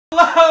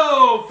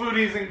Hello,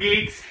 foodies and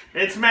geeks.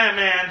 It's Matt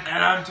Man.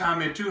 And I'm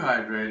Tommy, too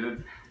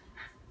hydrated.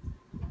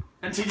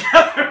 And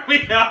together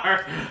we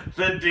are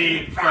the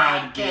Deep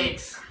Fried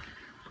Geeks.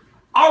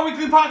 Our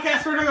weekly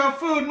podcast where we talk about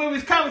food,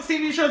 movies, comics,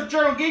 TV shows,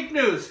 journal, geek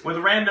news. With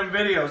random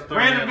videos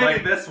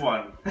like this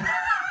one.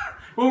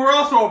 Well, we're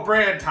also a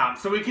brand, Tom,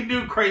 so we can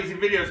do crazy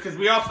videos because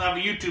we also have a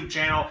YouTube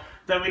channel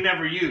that we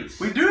never use.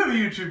 We do have a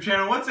YouTube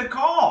channel. What's it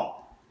called?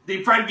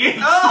 Deep Fried Geeks.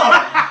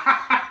 Oh!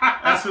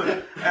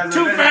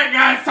 Two fat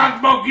guys talk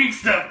about geek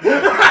stuff.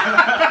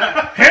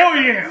 Hell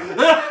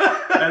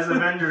yeah! As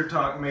Avenger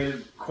Talk made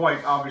it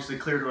quite obviously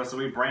clear to us that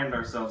we brand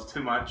ourselves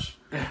too much.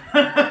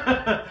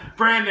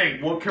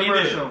 Branding. What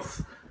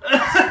commercials.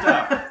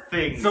 Stuff.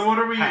 Things. So what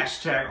are we...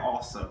 Hashtag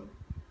awesome.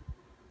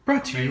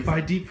 Brought to you by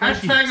Deep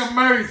Fried Geeks. Hashtag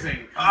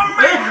amazing.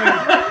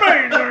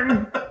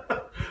 Amazing!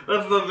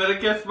 That's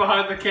Leviticus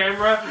behind the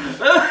camera.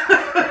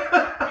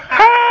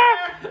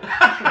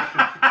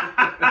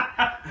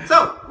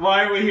 So,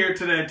 why are we here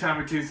today,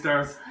 Tommy Two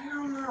Stars? I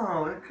don't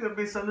know. It could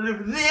be something to do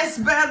with this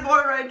bad boy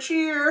right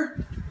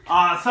here.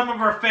 Some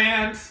of our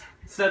fans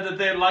said that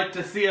they'd like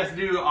to see us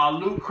do a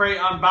Loot Crate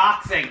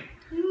unboxing.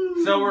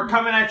 So we're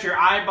coming at your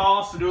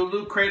eyeballs to do a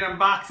Loot Crate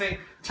unboxing.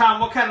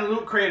 Tom, what kind of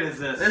Loot Crate is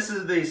this? This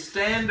is the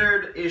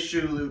standard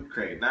issue Loot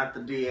Crate, not the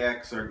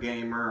DX or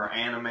Gamer or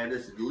Anime.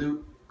 This is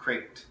Loot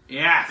Crate.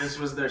 Yes. This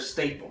was their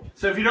staple.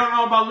 So if you don't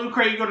know about Loot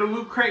Crate, you go to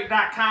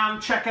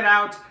lootcrate.com, check it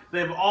out. They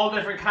have all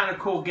different kind of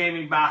cool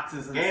gaming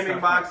boxes and Gaming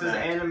stuff boxes, like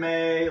that.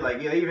 anime, like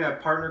they even have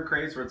partner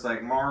crates where it's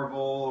like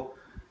Marvel,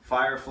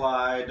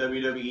 Firefly,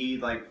 WWE,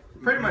 like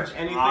pretty much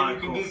anything you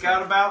can geek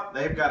out about,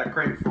 they've got a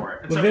crate for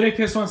it.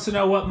 Leviticus wants to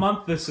know what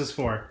month this is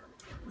for.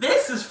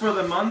 This is for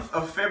the month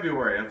of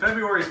February, and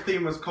February's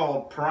theme was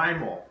called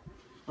Primal.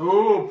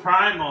 Ooh,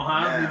 Primal,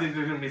 huh? Yeah. Do you think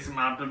there's going to be some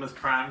Optimus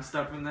Prime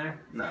stuff in there?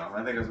 No,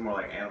 I think it was more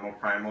like Animal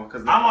Primal.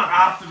 Cause I want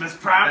Optimus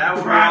Prime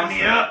to prime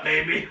me up,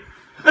 baby.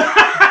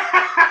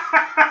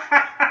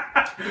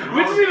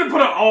 We just need to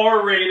put an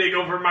R rating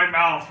over my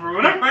mouth for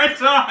whenever I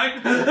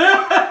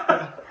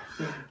talk.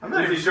 I'm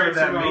not even sure what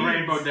that means.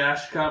 Rainbow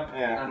Dash Cup.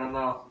 Yeah. I don't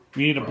know.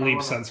 We need a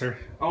bleep sensor.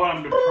 I want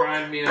him to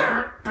prime me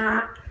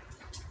up.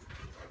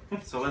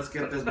 So let's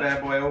get this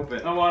bad boy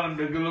open. I want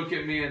him to look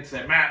at me and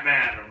say, Matt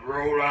Man,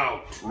 roll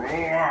out. Roll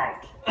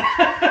out.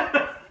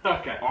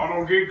 Okay.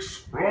 Auto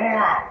Geeks, roll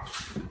out.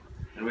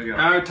 Here we go.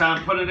 Alright,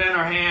 Tom, put it in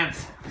our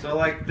hands. So,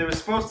 like, they were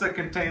supposed to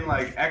contain,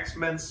 like,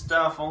 X-Men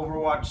stuff,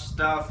 Overwatch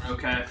stuff.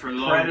 Okay, for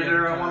Logan.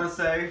 Predator, I want to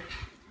say.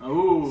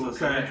 Ooh, So,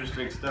 some okay.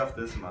 interesting stuff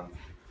this month.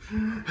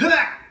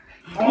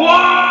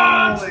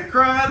 What? Holy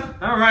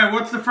crud! Alright,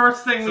 what's the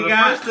first thing we So, the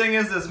got? first thing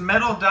is this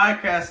metal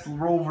die-cast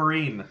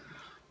Wolverine.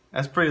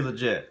 That's pretty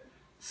legit.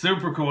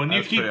 Super cool. And you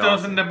That's keep pretty those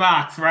awesome. in the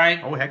box,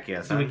 right? Oh, heck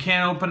yes. So we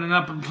can't open it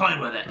up and play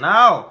with it.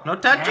 No! No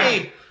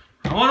touchy!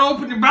 I want to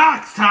open your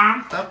box,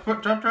 Tom. Stop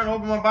trying to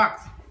open my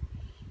box.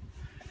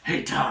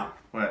 Hey, Tom.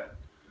 What?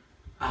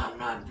 I'm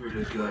not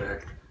really good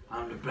at...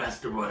 I'm the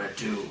best at what I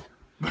do.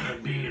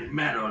 And being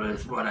metal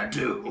is what I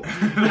do.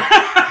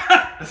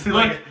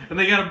 Look, and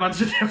they got a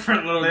bunch of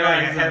different little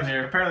guys in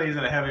here. Apparently he's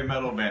in a heavy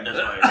metal band. That's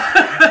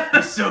why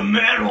he's so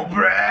metal,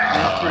 bruh!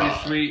 That's pretty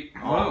sweet.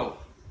 Whoa.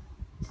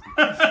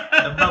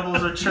 The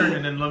bubbles are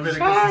churning in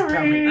Leviticus'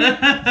 tummy.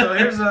 So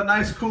here's a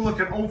nice,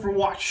 cool-looking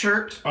Overwatch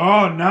shirt.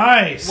 Oh,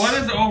 nice. What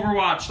is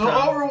Overwatch, So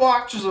Tom?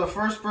 Overwatch is a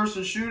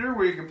first-person shooter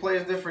where you can play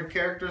as different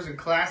characters and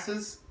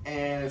classes,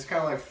 and it's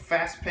kind of like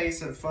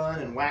fast-paced and fun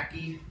and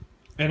wacky.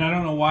 And I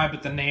don't know why,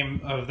 but the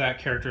name of that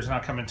character is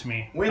not coming to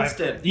me.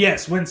 Winston.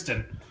 Yes,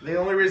 Winston. The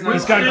only reason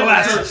He's got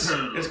glasses.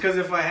 is because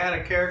if I had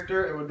a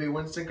character, it would be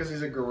Winston because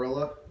he's a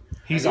gorilla.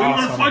 He's We're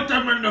gonna awesome. fight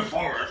them in the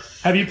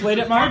forest. Have you played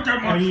it, Mark? Fight them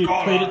Have with you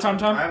Skull played on. it, Tom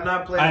Tom? I have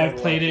not played I have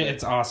Overwatch played it. yet.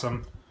 It's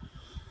awesome.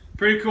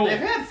 Pretty cool. They've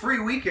had free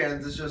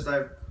weekends, it's just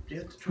I've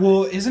yet to try.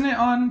 Well, isn't it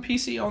on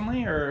PC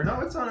only, or?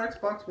 No, it's on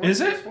Xbox One. Is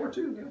it? PS4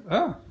 too. Yeah.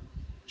 Oh.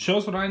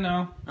 Shows what I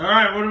know.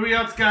 Alright, what do we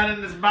else got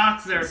in this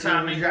box there, So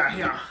what we Tommy? got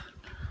here.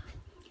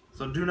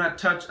 So do not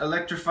touch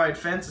electrified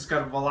fence. It's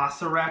got a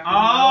Velociraptor.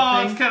 Oh,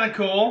 thing. that's kind of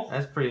cool.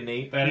 That's pretty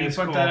neat. That Can you is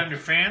put cool. that on your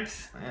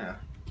fence? Yeah,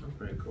 that's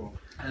pretty cool.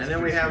 That's And then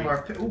we pretty have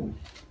sweet. our ooh,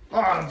 oh,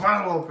 a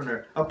bottle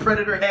opener, a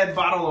Predator head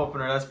bottle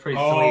opener. That's pretty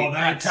Oh, sweet.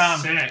 that's Tom.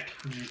 sick.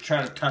 Did you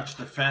try to touch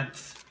the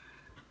fence?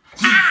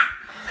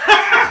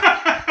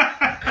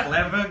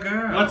 Clever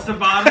girl. What's the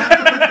bottom?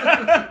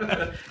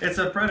 It's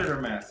a Predator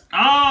mask.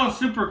 Oh,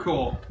 super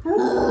cool.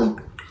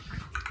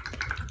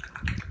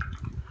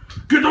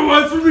 Get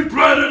away from me,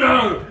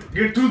 Predator!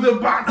 Get to the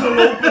bottle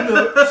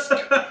opener.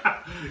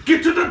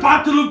 Get to the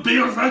bottle of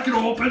beer so I can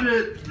open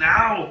it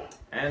now!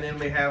 And then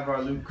we have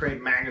our Loot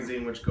Crate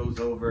magazine, which goes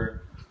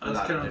over a That's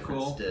lot kinda of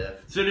different cool. stuff.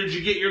 So did you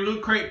get your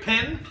Loot Crate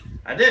pin?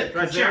 I did.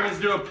 Right They here. always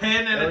do a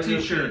pin and a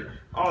t-shirt.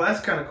 Oh, that's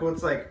kind of cool.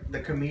 It's like the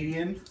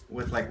comedian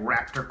with like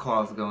raptor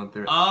claws going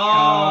through it.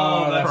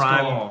 Oh, that's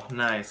Primal. cool.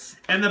 Nice.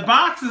 And the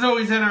box is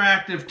always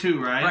interactive too,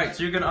 right? Right,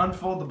 so you're going to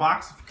unfold the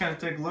box if you kind of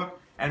take a look,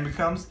 and it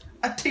becomes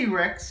a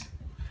T-Rex.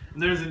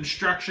 There's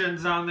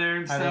instructions on there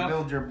and How stuff. to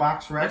build your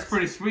box Rex. That's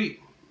pretty sweet.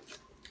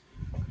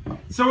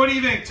 So what do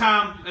you think,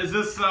 Tom? Is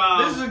this...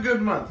 this is a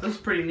good month. This is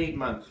a pretty neat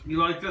month. You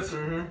like this?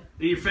 Mm-hmm.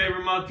 Your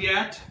favorite month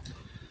yet?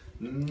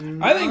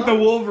 No. I think the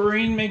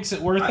Wolverine makes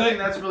it worth I it. think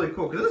that's really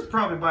cool because this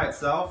probably by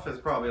itself is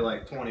probably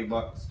like $20,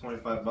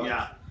 $25.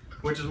 Yeah.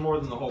 Which is more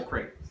than the whole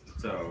crate.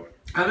 So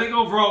I think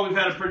overall we've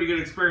had a pretty good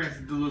experience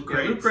with the Loot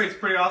Crate. Loot Crate's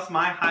pretty awesome.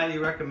 I highly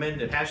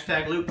recommend it.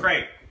 Hashtag Loot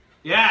Crate.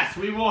 Yes,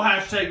 we will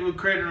hashtag Loot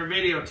Crate in our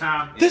video,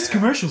 Tom. This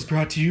commercial is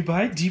brought to you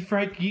by Deep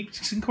Fried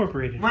Geeks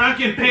Incorporated. We're not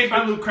getting paid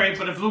by Loot Crate,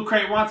 but if Loot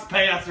Crate wants to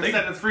pay us, they're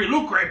sending us free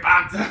Loot Crate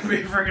box. That'd be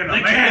freaking They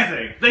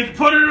amazing. they can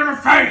put it in our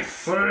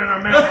face. Put it in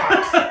our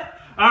mailbox.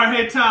 Alright,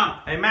 hey Tom.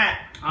 Hey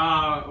Matt.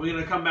 We're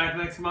gonna come back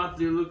next month to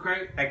do Loot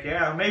Crate? Heck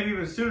yeah, maybe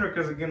even sooner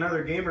because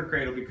another gamer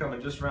crate will be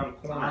coming just around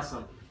the corner.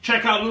 Awesome.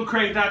 Check out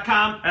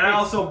lootcrate.com. And I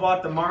also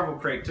bought the Marvel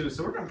crate too,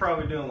 so we're gonna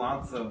probably do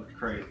lots of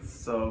crates.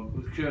 So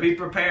be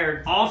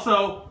prepared.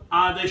 Also,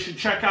 they should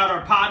check out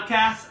our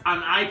podcast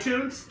on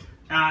iTunes,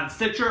 on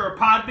Stitcher or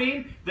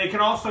Podbean. They can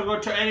also go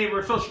to any of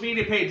our social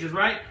media pages,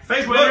 right?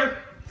 Facebook. Twitter,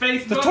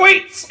 Facebook, The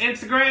tweets!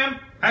 Instagram,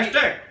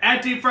 Hashtag.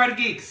 at Deep Fried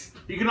Geeks.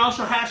 You can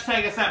also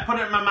hashtag us at Put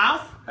It In My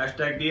Mouth.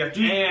 Hashtag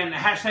DFG. And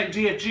hashtag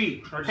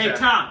GFG. What'd Hey you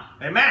say? Tom,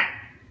 Hey Matt.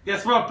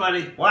 guess what,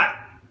 buddy? What?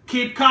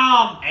 Keep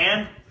calm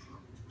And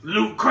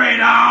Loot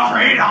Crate on!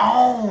 Crate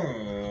on!